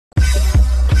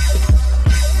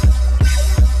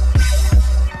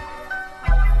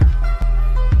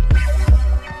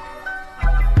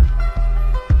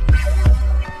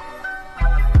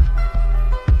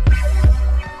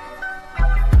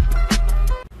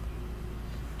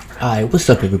Alright, what's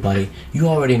up everybody? You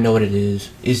already know what it is.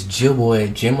 It's Jill Boy,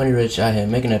 Jim Money Rich out here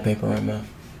making that paper right now.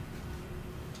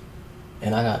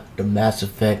 And I got the Mass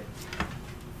Effect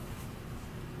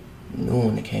new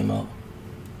one that came out.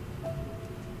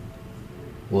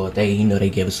 Well, they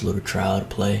gave us a little trial to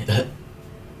play.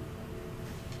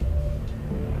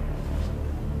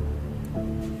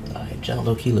 Alright, John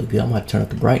low key look good. I'm gonna have to turn up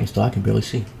the brightness so I can barely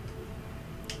see.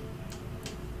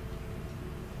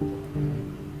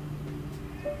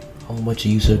 A whole bunch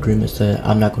of user agreements that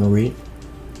I'm not gonna read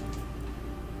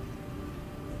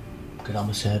because I'm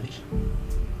a savage.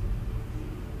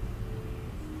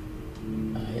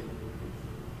 Alright.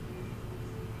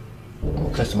 I'm gonna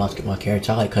customize my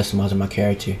character. I like customizing my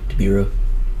character, to be real.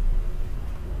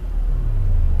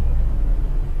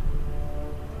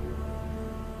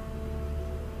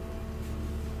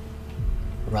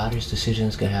 Ryder's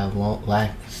decisions can have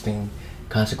long-lasting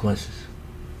consequences.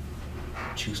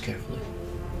 Choose carefully.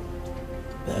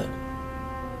 That.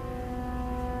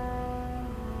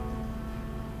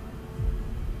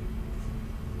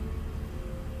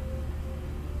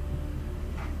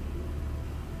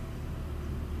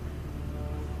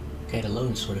 Okay, the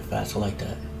loading's sort of fast. I like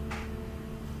that.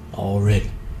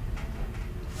 Already.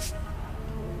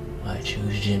 I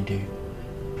choose gender.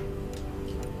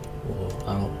 Well,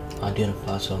 I don't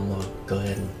identify, so I'm gonna go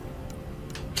ahead and.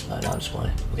 No, I'm just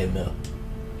playing. Okay, male.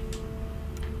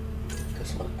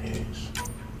 Because my parents.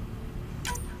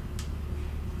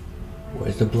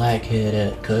 Where's the black head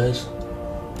at, cuz?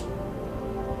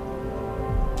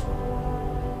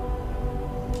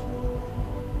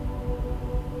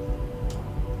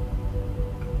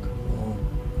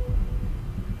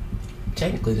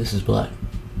 Technically, this is black.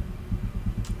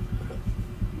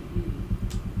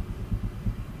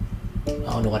 I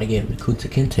don't know why they gave him the Kunta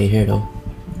Kinte here, though.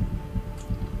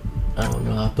 I don't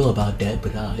know how I feel about that,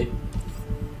 but alright.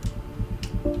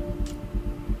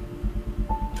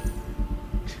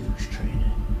 Choose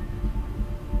training.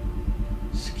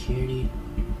 Security.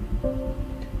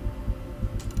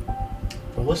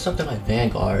 Or what's something like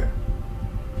Vanguard?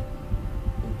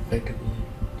 Effectively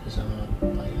design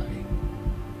by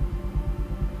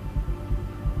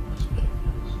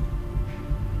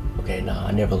okay, nah,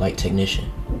 I never liked technician.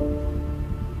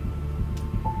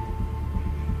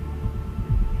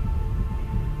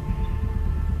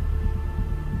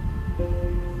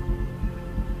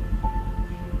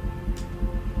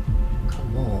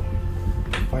 Come on.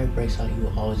 Fire breaks out, you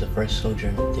were always the first soldier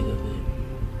in the thick of it.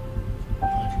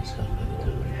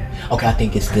 Okay, I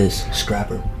think it's this.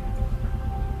 Scrapper.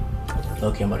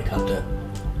 Okay, I'm about to count that.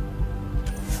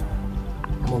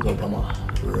 I'm gonna go by my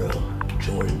real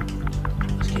Jordan.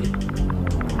 Let's get it.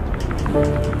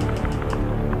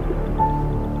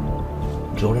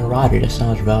 Jordan Ryder, that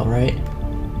sounds about right.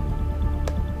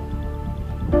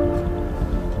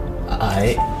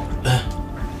 Alright.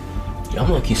 I'm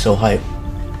lucky so hype.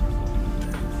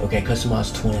 Okay,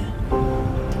 customized twin.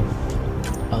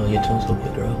 Oh, your twin's gonna be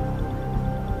a girl.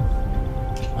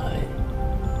 Alright.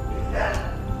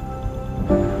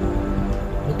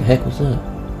 What the heck was that?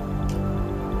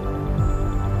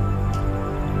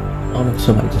 I don't know if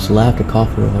somebody just laughed or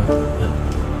coughed real hard.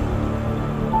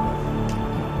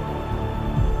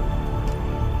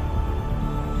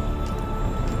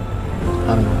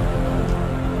 I don't know.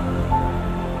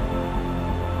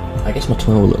 I guess my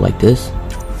twin will look like this.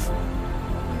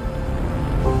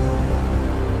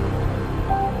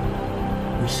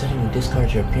 Resetting and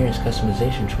discard your appearance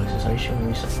customization choices. Are you showing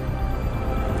reset? I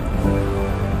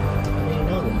didn't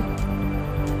know that.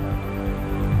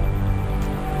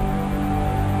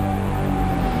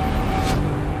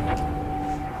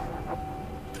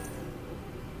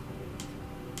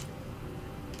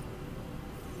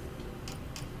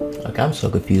 Like, I'm so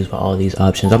confused by all these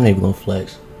options. I'm not even gonna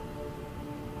flex.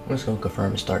 I'm just gonna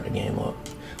confirm and start the game up.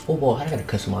 Oh boy, I gotta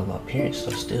customize my appearance so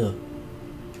still.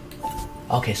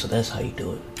 Okay, so that's how you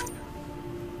do it.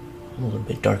 I'm a little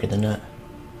bit darker than that.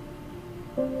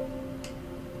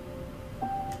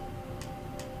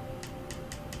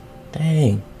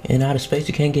 Dang, in outer space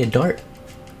you can't get dark.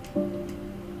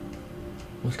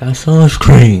 What's got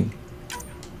sunscreen?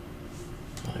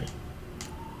 Right.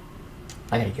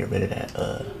 I gotta get rid of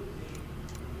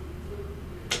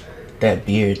that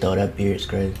beard though. That beard's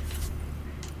crazy.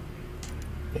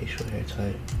 Facial hair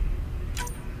type.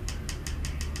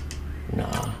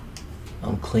 Nah,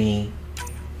 I'm clean.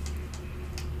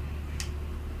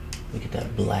 Look at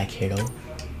that black hair though.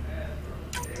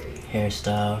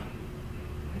 Hairstyle.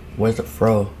 Where's the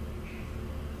fro?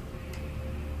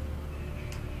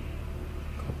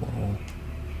 Come on.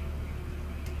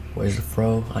 Where's the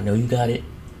fro? I know you got it.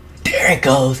 There it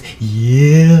goes.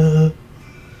 Yeah.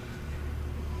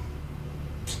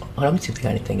 Oh, let me see if they got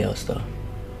anything else though.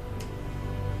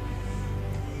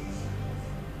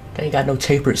 They ain't got no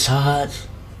tapered sides.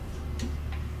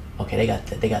 Okay, they got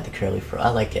the curly fro. I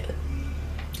like it.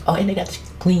 Oh, and they got the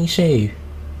clean shave.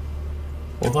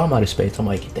 Well, if I'm out of space, I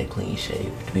might get that clean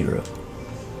shave, to be real.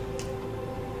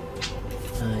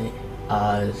 Alright,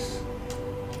 eyes.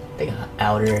 They got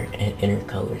outer and inner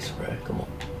colors, bro. Come on.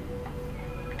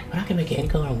 But I can make it any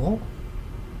color I want.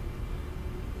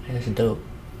 Man, that's dope.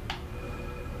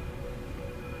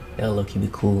 That'll look be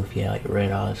cool if you had like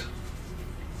red eyes.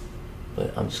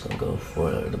 But I'm just gonna go for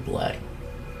the black.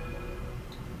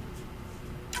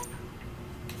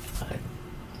 Alright.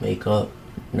 Makeup.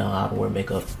 No, I don't wear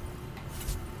makeup.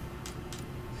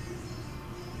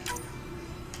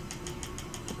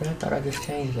 But I thought I just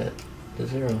changed that to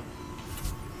 0.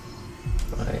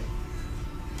 Alright.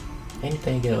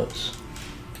 Anything else?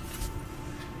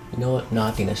 You know what? No,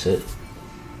 I think that's it.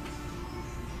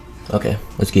 Okay,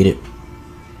 let's get it.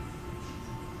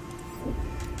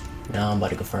 Now I'm about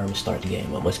to confirm and start the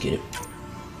game up. Let's get it.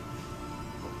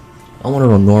 I want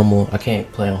it on normal. I can't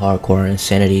play on hardcore or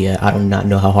insanity yet. I do not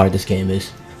know how hard this game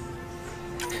is.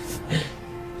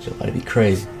 It's about to be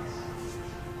crazy.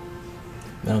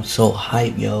 Man, I'm so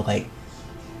hyped, yo. Like,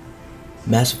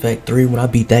 Mass Effect 3, when I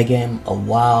beat that game a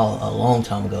long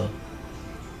time ago,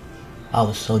 I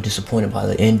was so disappointed by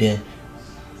the ending.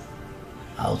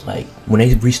 I was like, when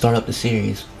they restart up the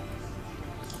series,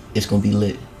 it's gonna be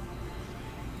lit.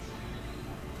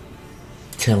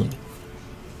 I'm telling you.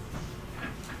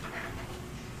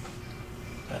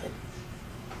 Right.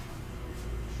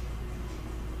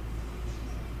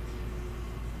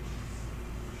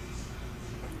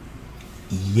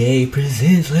 Yay,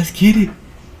 presents, let's get it.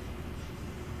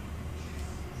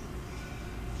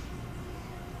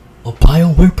 A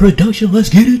BioWare production, let's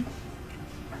get it.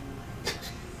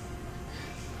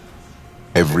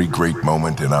 Every great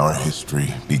moment in our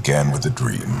history began with a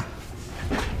dream.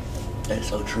 That is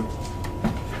so true.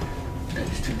 That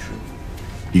is too true.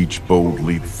 Each bold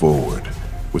leap forward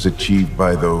was achieved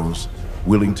by those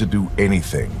willing to do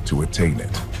anything to attain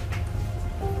it.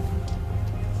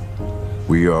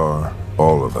 We are,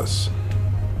 all of us,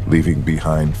 leaving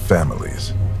behind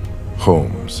families,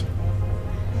 homes,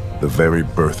 the very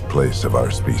birthplace of our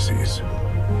species.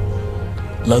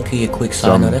 Low-key, a quick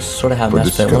side note, that's sort of how Mass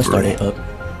Effect 1 started up.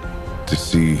 To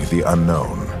see the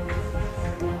unknown.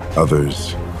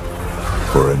 Others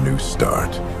for a new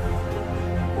start.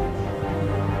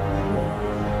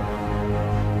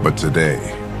 But today,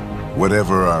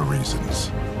 whatever our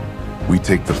reasons, we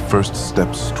take the first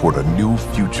steps toward a new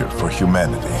future for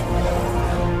humanity.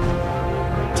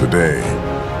 Today,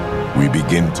 we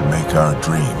begin to make our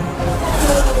dream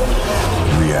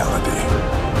reality.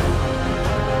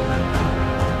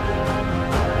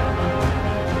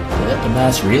 Is that the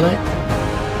mass relay?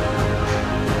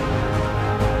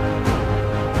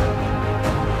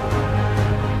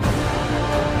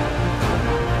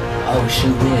 Oh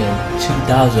shoot, man,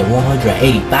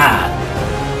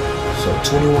 2,185. So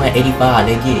 2,185,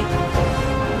 they get it.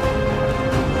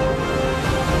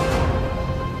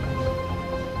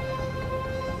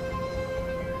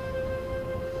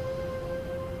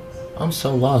 I'm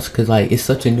so lost because like it's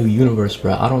such a new universe,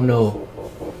 bro. I don't know.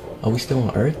 Are we still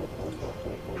on Earth?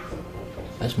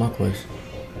 That's my question.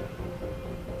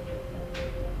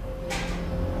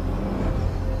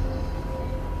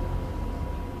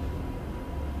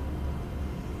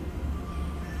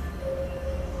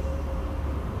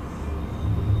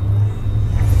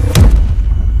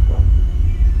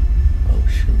 Oh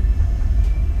shoot.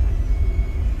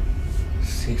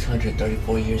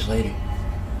 634 years later.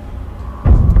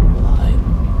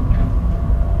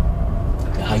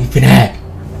 How you been at?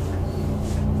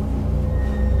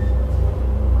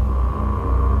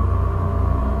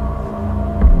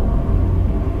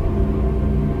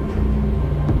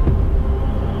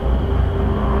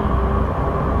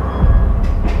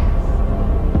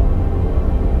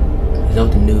 Is that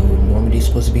what the new Normandy is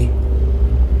supposed to be?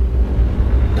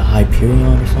 The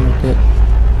Hyperion or something like that?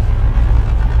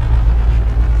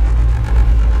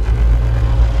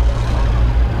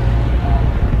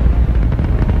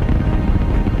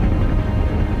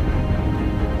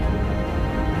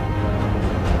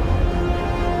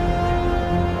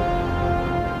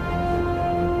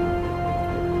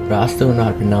 Bro, I still don't know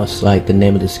how to pronounce like the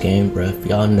name of this game, bro. If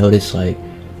y'all notice, like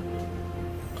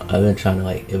I've been trying to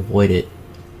like avoid it,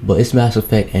 but it's Mass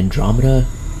Effect Andromeda.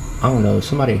 I don't know.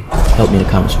 Somebody help me in the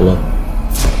comments below.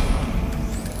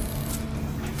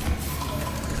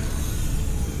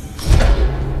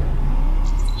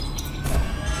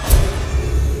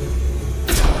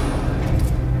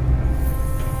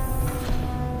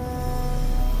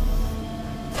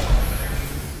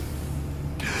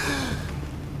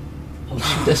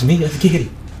 That's me. Let's get it.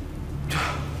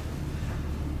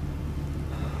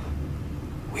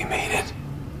 We made it.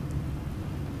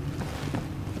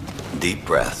 Deep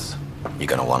breaths. You're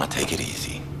gonna want to take it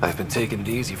easy. I've been taking it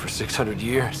easy for 600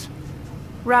 years.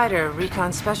 Ryder,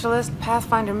 recon specialist,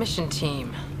 Pathfinder mission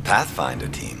team. Pathfinder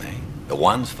team, eh? The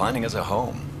ones finding us a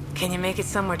home. Can you make it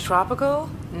somewhere tropical?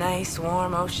 Nice,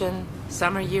 warm ocean,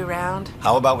 summer year-round?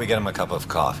 How about we get him a cup of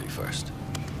coffee first?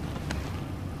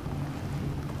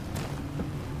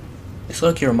 This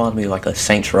look here reminds me of like a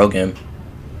Saints Row game.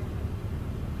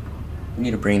 We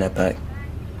need to bring that back.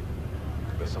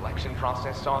 The selection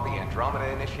process saw the Andromeda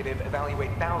initiative evaluate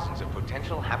thousands of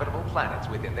potential habitable planets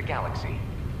within the galaxy.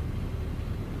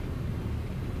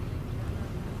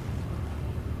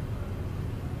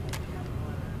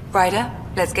 Ryder,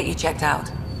 let's get you checked out.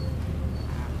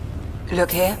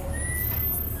 Look here.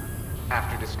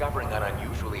 After discovering an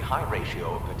unusually high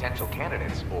ratio of potential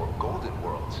candidates, or golden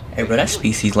worlds... Hey bro, that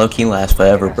species low-key lasts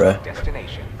forever, bro.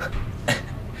 Destination.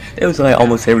 It was like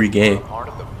almost every game. Part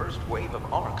of the first wave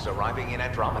of arcs arriving in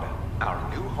Andromeda,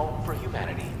 our new home for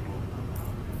humanity.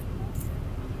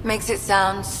 Makes it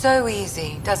sound so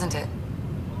easy, doesn't it?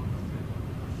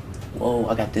 Whoa,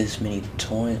 I got this many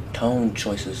tone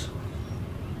choices.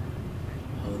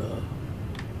 Hold up.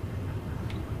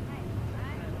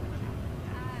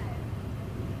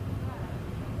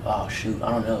 Oh shoot,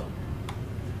 I don't know.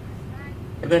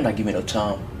 They better not give me no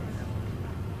time.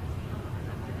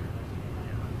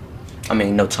 I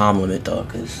mean, no time limit though,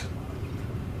 cause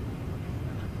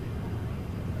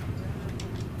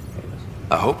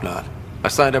I hope not. I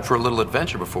signed up for a little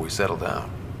adventure before we settle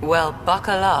down. Well,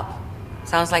 buckle up.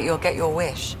 Sounds like you'll get your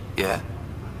wish. Yeah?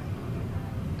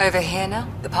 Over here now,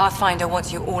 the Pathfinder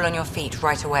wants you all on your feet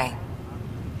right away.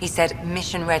 He said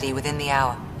mission ready within the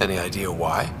hour. Any idea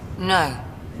why? No,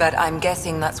 but I'm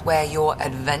guessing that's where your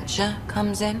adventure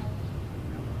comes in.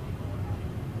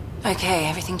 Okay,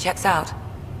 everything checks out.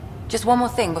 Just one more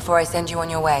thing before I send you on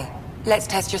your way. Let's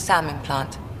test your SAM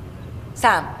implant.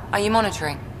 Sam, are you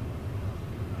monitoring?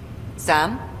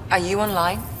 Sam, are you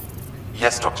online?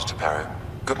 Yes, Dr. Tapero.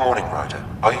 Good morning, Ryder.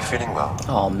 Are you feeling well?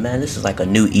 oh man, this is like a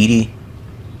new Edie.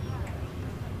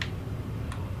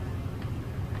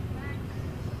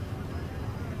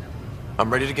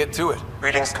 I'm ready to get to it.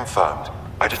 Readings confirmed.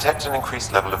 I detect an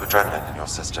increased level of adrenaline in your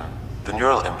system. The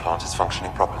neural implant is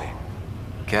functioning properly.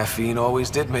 Caffeine always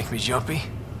did make me jumpy.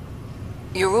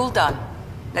 You're all done.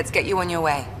 Let's get you on your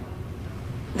way.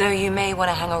 Though you may want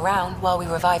to hang around while we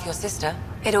revive your sister,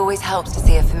 it always helps to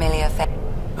see a familiar face.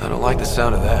 I don't like the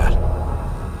sound of that.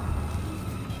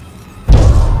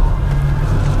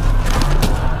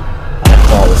 That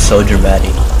fall was so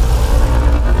dramatic.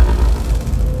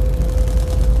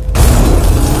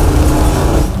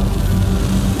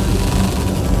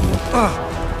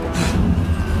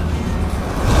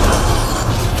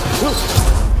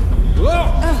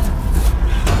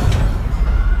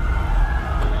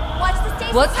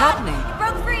 What's happening? It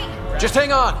broke free! Just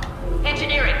hang on!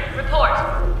 Engineering, report.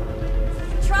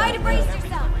 Try to brace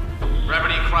yourself.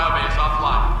 Gravity cryobase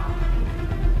offline.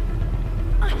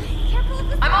 Careful of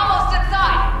the... I'm almost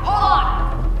inside! Hold on!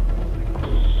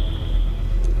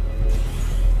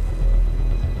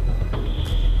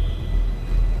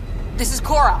 This is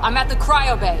Cora. I'm at the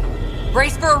cryo bay.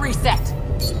 Brace for a reset.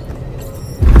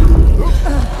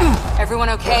 Everyone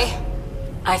okay?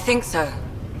 I think so.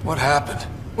 What happened?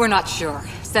 We're not sure.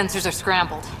 Sensors are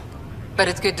scrambled. But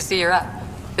it's good to see you're up.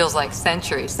 Feels like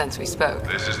centuries since we spoke.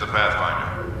 This is the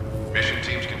Pathfinder. Mission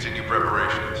teams continue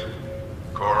preparations.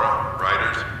 Cora,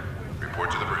 Riders,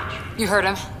 report to the bridge. You heard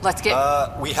him. Let's get...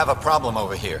 We have a problem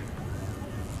over here.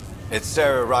 It's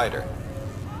Sarah Ryder.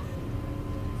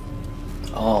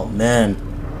 Oh man.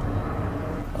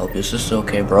 Hope your sister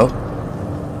okay, bro.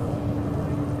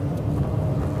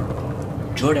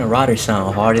 Jordan Ryder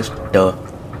sound hard as duh.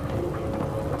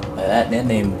 That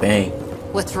name bang.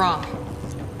 What's wrong?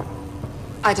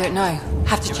 I don't know.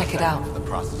 Have to check it out. The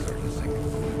processor in a second.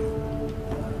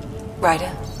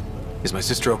 Ryder, Is my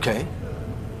sister okay?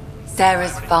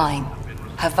 Sarah's fine.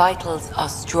 Her vitals are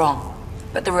strong.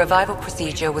 But the revival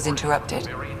procedure was interrupted.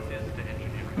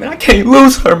 Man, I can't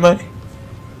lose her, man.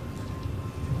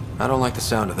 I don't like the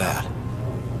sound of that.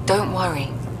 Don't worry.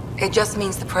 It just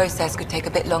means the process could take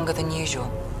a bit longer than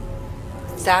usual.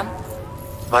 Sam?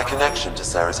 My connection to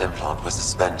Sarah's implant was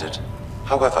suspended.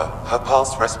 However, her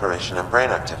pulse, respiration, and brain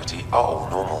activity are all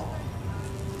normal.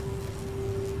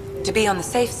 To be on the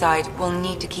safe side, we'll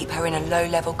need to keep her in a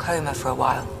low-level coma for a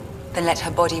while. Then let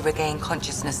her body regain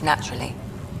consciousness naturally.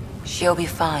 She'll be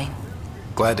fine.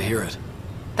 Glad to hear it.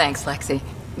 Thanks, Lexi.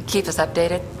 Keep us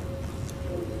updated.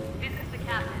 This is the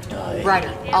captain.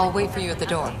 Ryder, I'll wait for you at the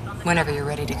door. Whenever you're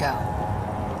ready to go.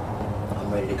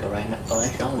 I'm ready to go right now. Oh,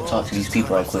 actually, I want to talk to these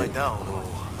people right quick.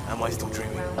 Am I still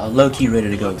dreaming? I'm low-key ready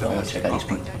to go, but I want to check out these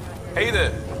people. Hey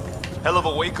there. Hell of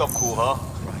a wake-up call, huh?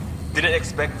 Didn't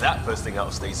expect that first thing out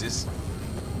of stasis.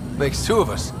 Makes two of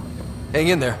us. Hang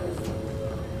in there.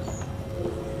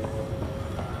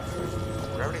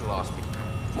 Gravity lost me.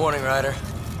 Morning, Ryder.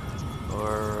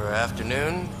 Or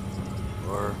afternoon.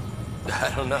 Or...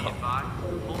 I don't know.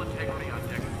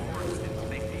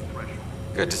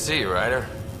 Good to see you, Ryder.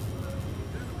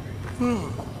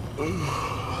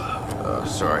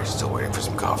 Sorry, still waiting for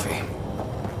some coffee.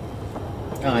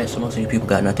 Alright, so most of you people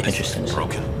got nothing interesting.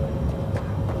 Broken.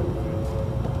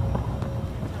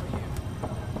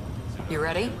 You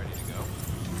ready?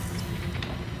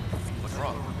 What's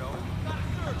wrong?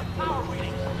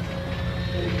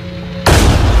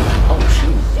 Oh,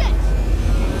 shoot.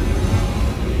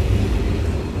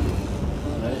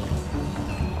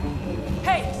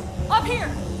 Hey, up here!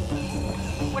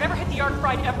 Whatever hit the arc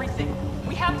fried everything.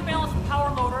 We have to balance the power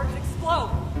motor and explode.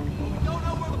 We don't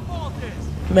know where the fault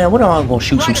is. Man, what am I gonna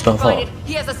shoot some Ryder stuff provided. up?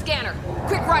 He has a scanner.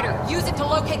 Quick, Ryder, use it to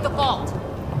locate the vault.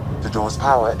 The door's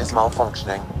power is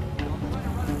malfunctioning.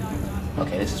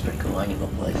 Okay, this is pretty cool. I ain't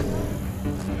gonna play.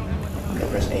 Okay,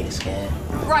 press A to scan.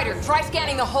 Ryder, try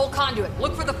scanning the whole conduit.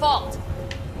 Look for the fault.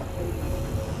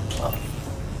 Oh.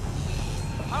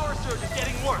 Power surge is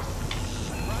getting worse.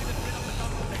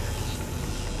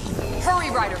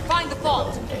 Hurry, Ryder, find the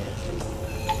fault.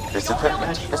 This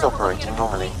equipment is operating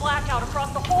normally. Blackout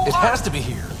across the whole It arc. has to be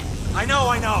here. I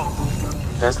know.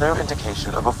 There's no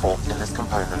indication of a fault in this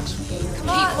component.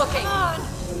 Keep looking. Come on.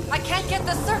 I can't get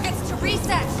the circuits to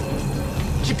reset.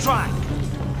 Keep trying.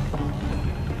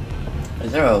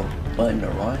 Is there a button to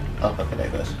run? Oh, okay, there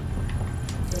it goes.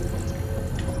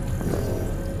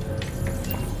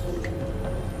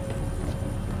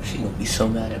 She gonna be so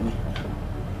mad at me.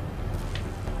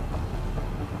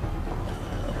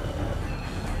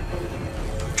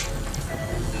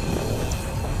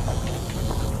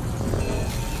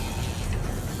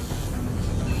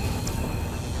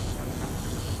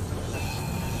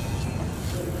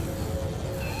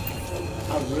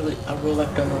 I real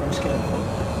life don't know what I'm scared for.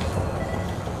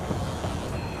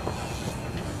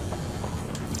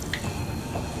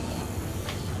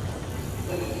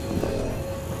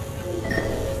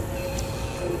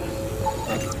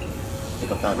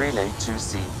 Relay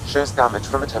 2C shows damage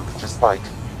from a temperature spike.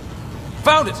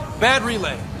 Found it! Bad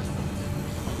relay.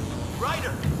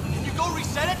 Ryder, can you go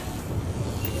reset it?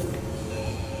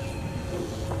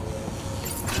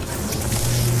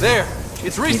 There!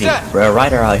 It's reset! Bro,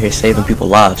 Ryder out here saving people's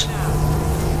lives. It's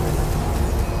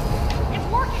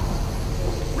working.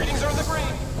 Readings are in the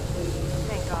brain.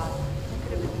 Thank God.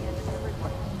 Could have been the end of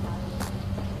everyone.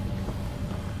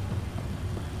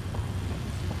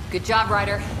 Good job,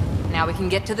 Ryder. Now we can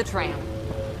get to the tram.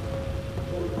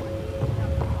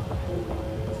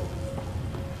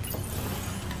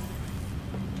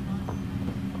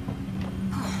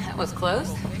 That was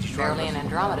close. Barely in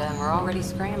Andromeda, and we're already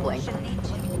scrambling.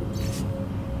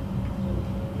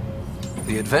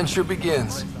 The adventure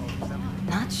begins.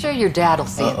 Not sure your dad'll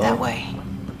see it that way.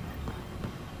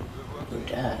 Your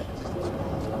dad.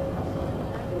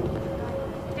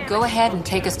 Go ahead and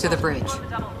take us to the bridge.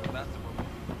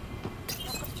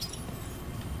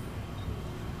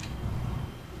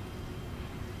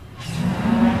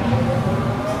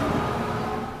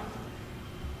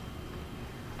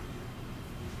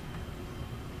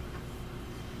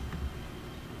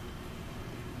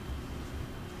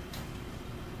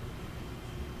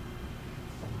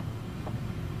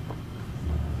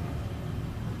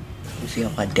 You see how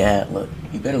my dad look?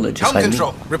 You better look just Helm like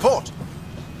control, me. report.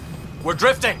 We're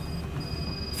drifting.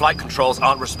 Flight controls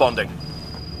aren't responding.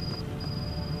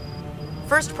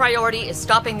 First priority is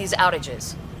stopping these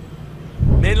outages.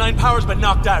 Mainline power's been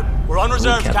knocked out. We're on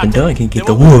reserve, Captain Duncan, get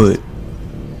the They won't- wood.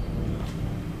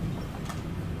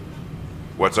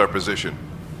 What's our position?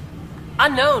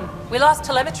 Unknown. We lost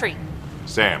telemetry.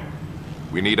 Sam,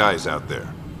 we need eyes out there.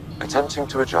 Attempting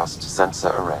to adjust sensor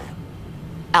array.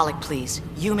 Alec, please.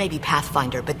 You may be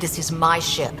Pathfinder, but this is my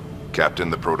ship. Captain,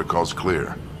 the protocol's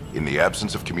clear. In the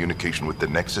absence of communication with the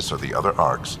Nexus or the other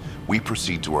arcs, we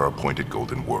proceed to our appointed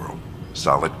Golden World.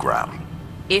 Solid ground.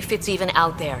 If it's even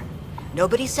out there.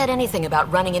 Nobody said anything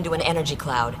about running into an energy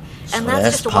cloud. So And that's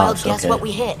just a wild Pops, guess okay. what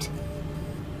we hit.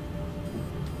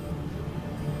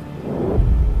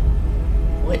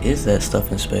 What is that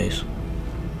stuff in space?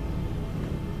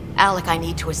 Alec, I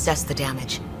need to assess the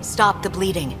damage. Stop the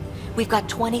bleeding. We've got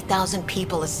 20,000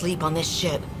 people asleep on this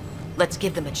ship. Let's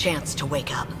give them a chance to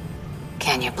wake up.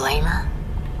 Can you blame her?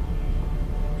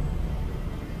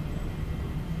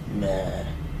 Man.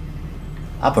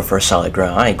 I prefer solid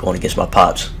ground. I ain't going against my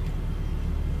pops.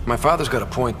 My father's got a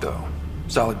point, though.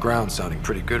 Solid ground sounding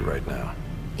pretty good right now.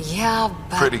 Yeah,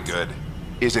 but... Pretty good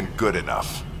isn't good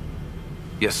enough.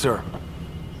 Yes, sir.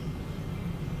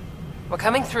 We're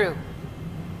coming through.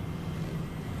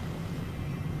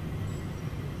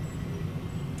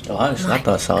 Oh, honestly, I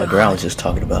thought solid ground was just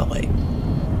talking about, like,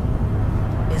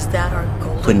 Is that our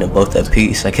golden putting them both at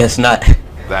peace. I guess not.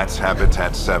 That's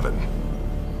Habitat 7.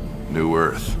 New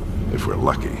Earth, if we're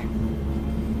lucky.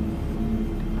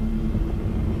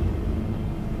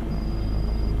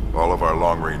 All of our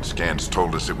long-range scans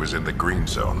told us it was in the green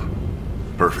zone.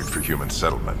 Perfect for human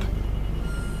settlement.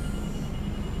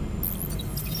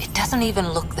 It doesn't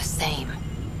even look the same.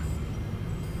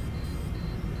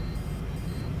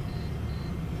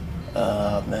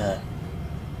 Man.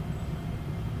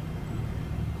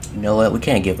 You know what? We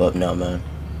can't give up now, man.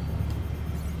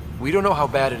 We don't know how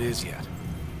bad it is yet.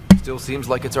 Still seems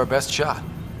like it's our best shot.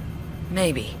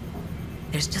 Maybe.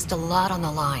 There's just a lot on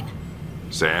the line.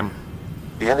 Sam?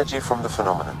 The energy from the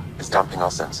phenomenon is damping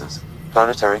our senses.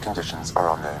 Planetary conditions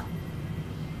are unknown.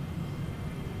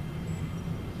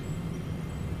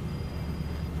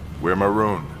 We're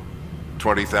marooned.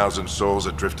 20,000 souls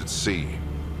adrift at sea.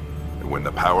 And when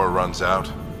the power runs out,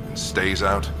 and stays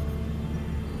out,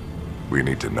 we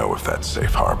need to know if that's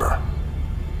safe harbor.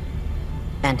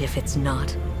 And if it's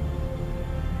not?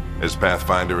 As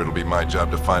Pathfinder, it'll be my job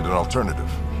to find an alternative.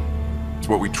 It's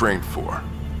what we trained for.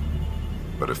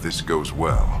 But if this goes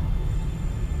well,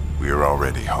 we are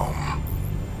already home.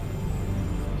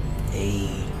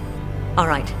 Hey. All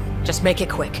right, just make it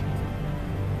quick.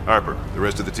 Harper, the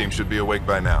rest of the team should be awake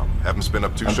by now. Have them spin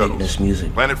up 2 I'm shuttles. digging this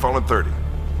music. Planet Fallen 30.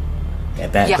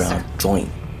 That background Yes, sir. joint.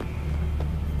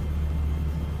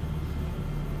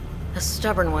 A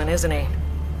stubborn one, isn't he?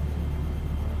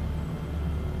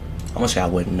 I'm gonna say I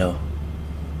wouldn't know.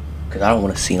 Because I don't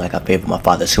want to seem like I favor my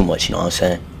father too much, you know what I'm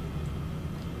saying?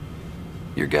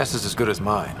 Your guess is as good as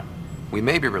mine. We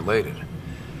may be related,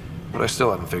 but I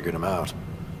still haven't figured him out.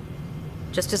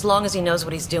 Just as long as he knows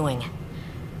what he's doing.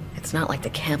 It's not like the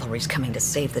cavalry's coming to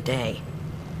save the day.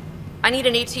 I need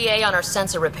an ETA on our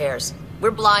sensor repairs.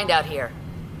 We're blind out here.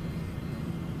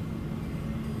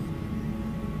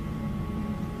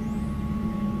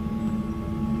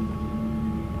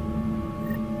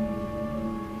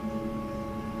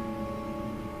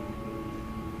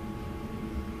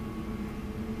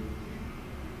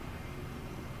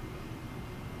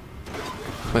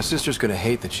 My sister's gonna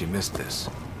hate that she missed this.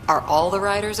 Are all the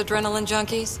riders adrenaline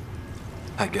junkies?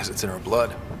 I guess it's in her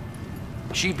blood.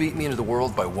 She beat me into the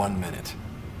world by 1 minute.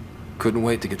 Couldn't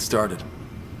wait to get started.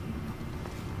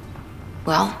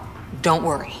 Well, don't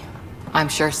worry. I'm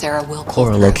sure Sarah will pull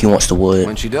Cora through. low-key wants the wood.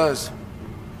 When she does,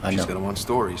 I she's know. gonna want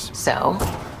stories. So,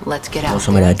 let's get Want out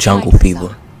some of there that and jungle find fever.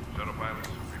 some.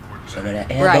 Some of that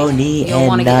Right. ebony You'll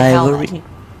want to and get your helmet. ivory.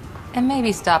 And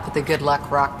maybe stop at the Good Luck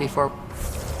Rock before...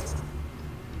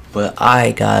 But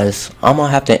alright guys, I'm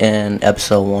gonna have to end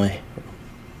episode 1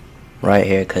 right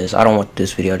here because I don't want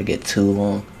this video to get too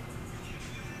long.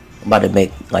 I'm about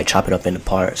to chop it up into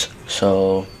parts.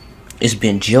 So it's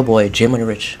been your boy Jim and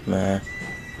Rich, man.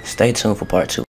 Stay tuned for part 2.